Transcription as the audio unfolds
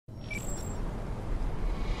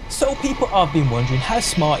So people have been wondering, how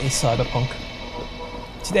smart is Cyberpunk?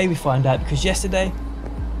 Today we find out, because yesterday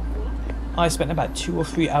I spent about 2 or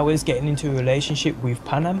 3 hours getting into a relationship with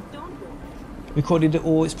Panam. Recorded it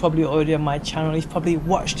all, it's probably already on my channel, you've probably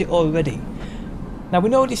watched it already. Now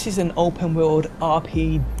we know this is an open world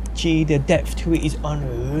RPG, the depth to it is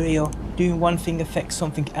unreal. Doing one thing affects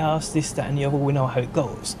something else, this, that and the other, we know how it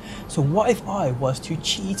goes. So what if I was to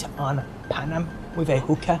cheat on Panam with a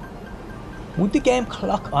hooker? Would the game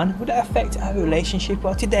clock on? Would that affect our relationship?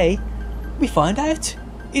 Well, today we find out.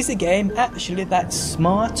 Is the game actually that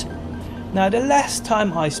smart? Now, the last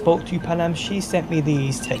time I spoke to Panam, she sent me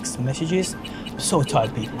these text messages. I'm so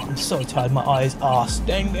tired, people. I'm so tired. My eyes are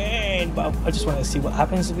stinging. But I just want to see what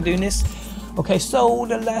happens if we're doing this. Okay, so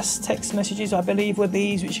the last text messages, I believe, were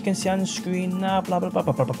these, which you can see on the screen now. Blah blah blah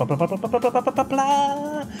blah blah blah blah blah blah blah blah blah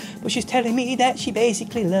blah. But she's telling me that she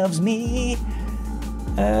basically loves me.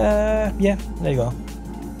 Yeah, there you go.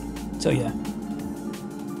 So yeah.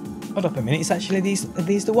 Hold up a minute. It's actually are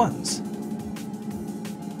these the ones?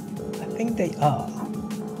 I think they are.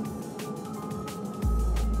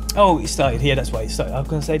 Oh, it started here, that's why it started. I was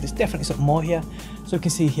going to say there's definitely something more here. So you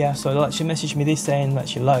can see here, so like she messaged me this saying that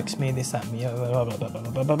she likes me, this, that, me, blah, blah, blah, blah,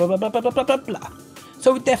 blah, blah, blah, blah, blah, blah, blah, blah.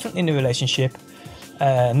 So we're definitely in a relationship.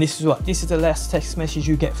 And this is the last text message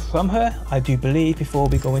you get from her, I do believe, before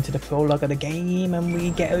we go into the prologue of the game and we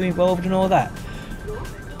get her involved and all that.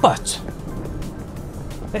 But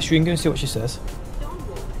let's ring her and see what she says.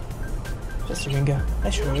 Let's ring her.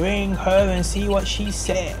 Let's ring her and see what she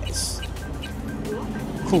says.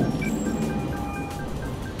 Cool.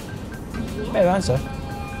 Better answer.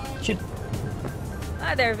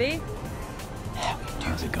 Hi there, V.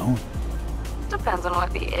 How's it going? Depends on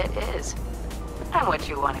what the it is. And what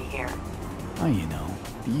you want to hear. Oh, you know,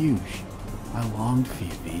 the usual. I longed for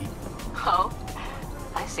you, V. Oh?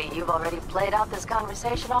 I see you've already played out this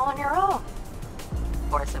conversation all on your own.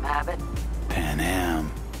 Force of habit. Panam.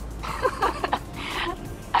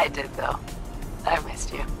 I did, though. I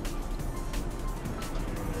missed you.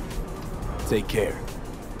 Take care.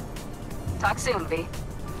 Talk soon, V.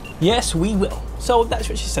 Yes, we will. So that's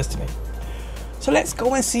what she says to me. So let's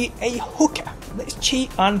go and see a hooker. Let's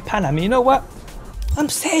cheat on Panam. You know what? I'm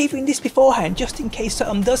saving this beforehand just in case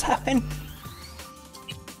something does happen.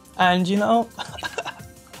 And you know,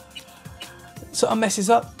 something messes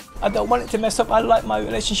up. I don't want it to mess up. I like my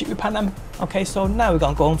relationship with Panam. Okay, so now we're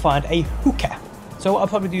going to go and find a hooker. So what I'll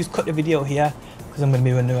probably do is cut the video here because I'm going to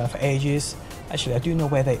be running around for ages. Actually, I do know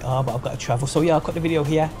where they are, but I've got to travel. So yeah, I'll cut the video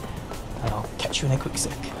here and I'll catch you in a quick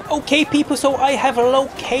sec. Okay, people, so I have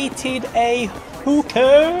located a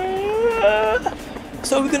hooker.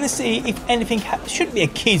 So we're going to see if anything shouldn't be a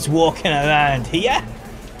kids walking around here.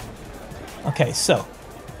 Okay, so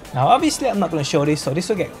now obviously I'm not going to show this, so this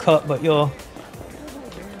will get cut, but it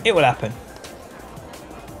will happen.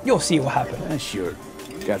 You'll see what happen. Yeah, sure.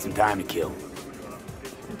 Got some time to kill.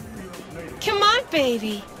 Come on,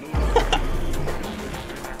 baby.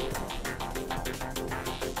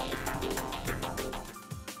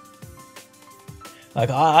 Like,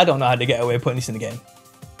 I don't know how to get away with putting this in the game.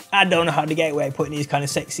 I don't know how to get away with putting these kind of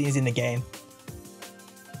sex scenes in the game.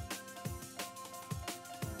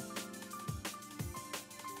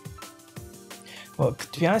 Well,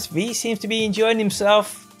 to be honest, V seems to be enjoying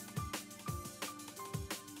himself.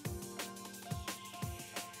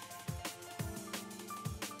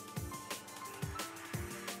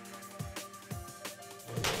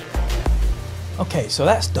 Okay, so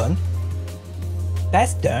that's done.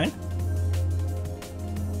 That's done.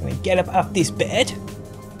 Let me get up off this bed.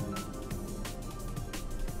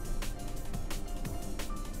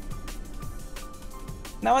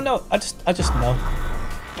 Now I know. I just know.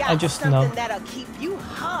 I just know. That'll keep you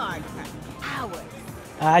hard for hours.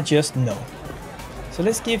 I just know. So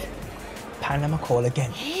let's give Panam a call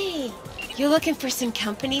again. Hey, you looking for some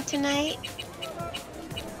company tonight?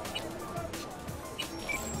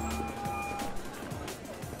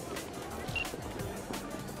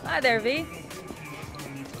 Hi there, V.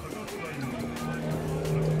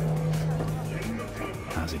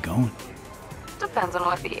 How's it going? Depends on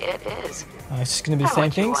what the it is. Oh, it's just going to be the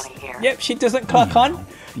And same what you things. wanna hear. Yep, she doesn't clock on.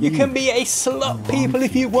 You You can be a slut, people,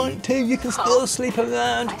 if you want to. You can still sleep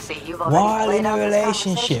around I see you've already while played in a out this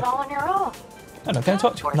relationship. conversation all on your own. I don't, can I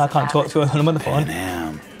talk to her? No, I can't talk to her. I'm on the phone.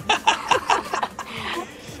 Panam.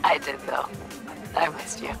 I did, though. I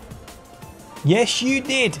missed you. Yes, you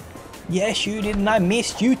did. Yes, you did, and I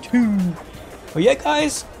missed you too. Well, yeah,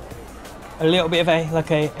 guys, a little bit of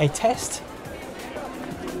a test.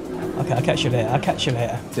 Okay, I'll catch you later. I'll catch you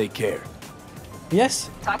later. Take care. Yes.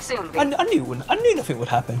 Talk soon, V. I knew nothing would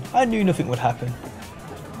happen. I knew nothing would happen.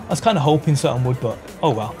 was kind of hoping something would, but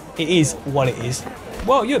oh well. It is what it is.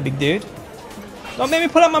 Whoa, you're a big dude. Don't make me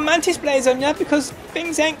pull out my mantis blades on you because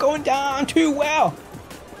things ain't going down too well.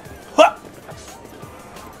 Huh.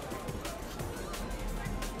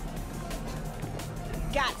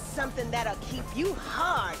 Got something that'll keep you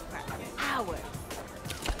hard for hours.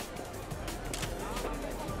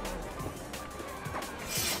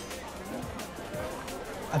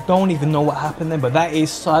 I don't even know what happened then, but that is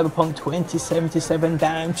Cyberpunk 2077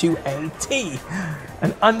 down to a T.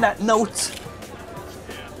 And on that note,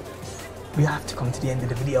 we have to come to the end of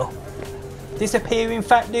the video. Disappearing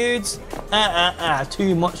fat dudes?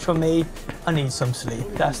 Too much for me. I need some sleep.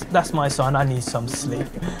 That's my sign. I need some sleep.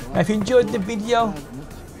 Now, if you enjoyed the video,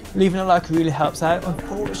 leaving a like really helps out.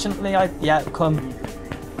 Unfortunately, the outcome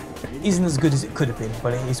isn't as good as it could have been,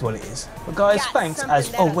 but it is what it is. But guys, thanks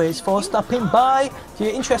as always for stopping by. If you're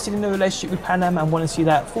interested in the relationship with Panam and want to see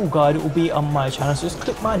that full guide, it will be on my channel, so just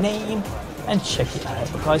click my name and check it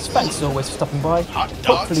out. But guys, thanks as always for stopping by.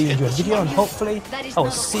 Hopefully you enjoyed the video, and hopefully I will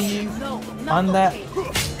see you on that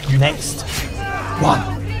next one.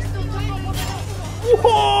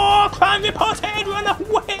 Whoa, climb the pothead, run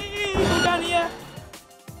away!